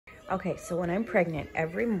Okay, so when I'm pregnant,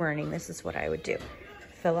 every morning, this is what I would do.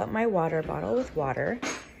 Fill up my water bottle with water.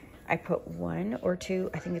 I put 1 or 2,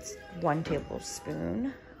 I think it's 1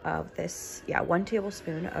 tablespoon of this, 1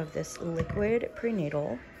 tablespoon of this liquid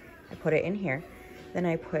prenatal. I put it in here. Then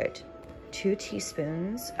I put 2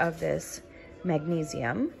 teaspoons of this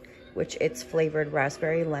magnesium, which it's flavored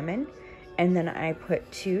raspberry lemon. And then I put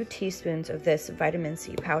 2 teaspoons of this vitamin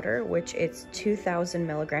C powder, which it's 2,000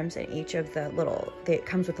 milligrams in each of the little, it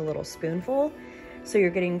comes with a little spoonful. So you're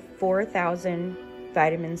getting 4,000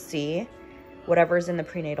 vitamin C, whatever's in the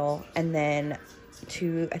prenatal, and then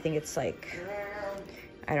I think it's like,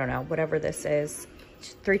 I don't know, whatever this is,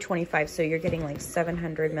 325. So you're getting like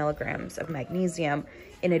 700 milligrams of magnesium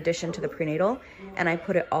in addition to the prenatal. And I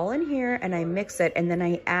put it all in here and I mix it, and then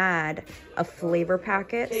I add a flavor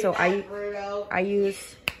packet. So I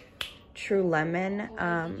use True Lemon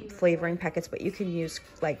flavoring packets, but you can use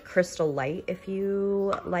like Crystal Light if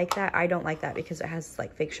you like that. I don't like that because it has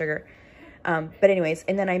like fake sugar. But anyways,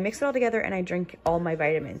 and then I mix it all together and I drink all my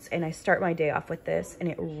vitamins, and I start my day off with this, and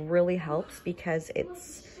it really helps because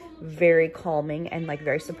it's very calming and like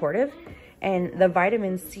very supportive. And the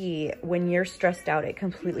vitamin C, when you're stressed out, it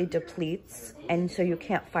completely depletes, and so you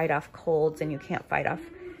can't fight off colds and you can't fight off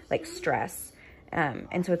like stress.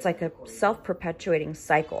 And so it's like a self-perpetuating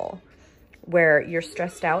cycle where you're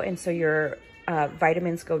stressed out, and so your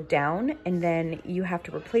vitamins go down, and then you have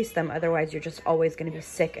to replace them. Otherwise, you're just always going to be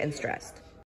sick and stressed.